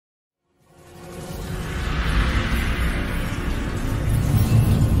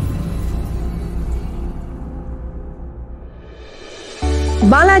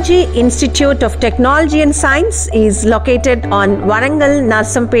Balaji Institute of Technology and Science is located on Warangal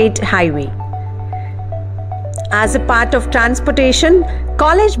Narsampet highway. As a part of transportation,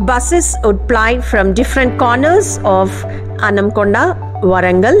 college buses would ply from different corners of Annamkonda,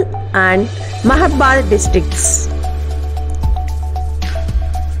 Warangal and Mahabad districts.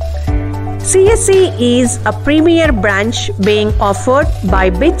 CSE is a premier branch being offered by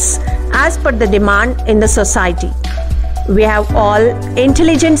BITS as per the demand in the society. We have all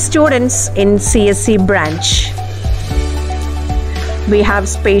intelligent students in CSE branch. We have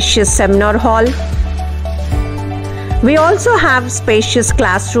spacious seminar hall. We also have spacious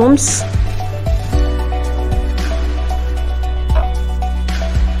classrooms.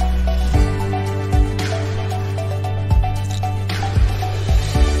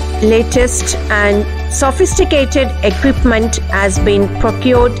 Latest and sophisticated equipment has been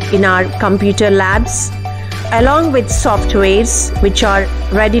procured in our computer labs, along with softwares which are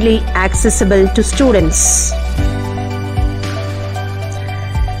readily accessible to students.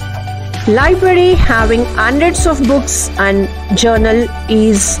 Library having hundreds of books and journal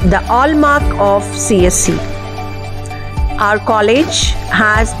is the hallmark of CSE. Our college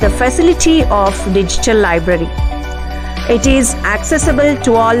has the facility of digital library. It is accessible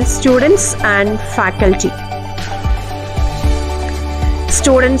to all students and faculty.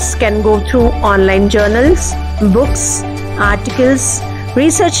 Students can go through online journals, books, articles,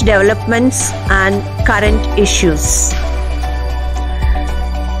 research developments and current issues.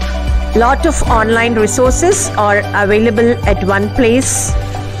 Lot of online resources are available at one place.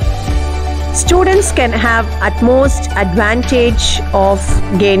 Students can have utmost advantage of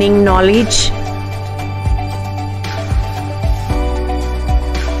gaining knowledge.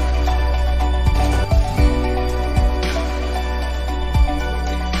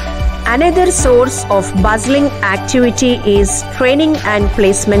 Another source of bustling activity is Training and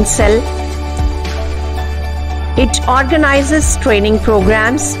Placement Cell. It organizes training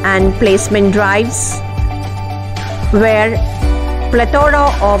programs and placement drives where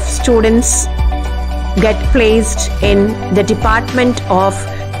plethora of students get placed in the Department of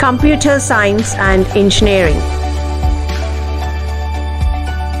Computer Science and Engineering.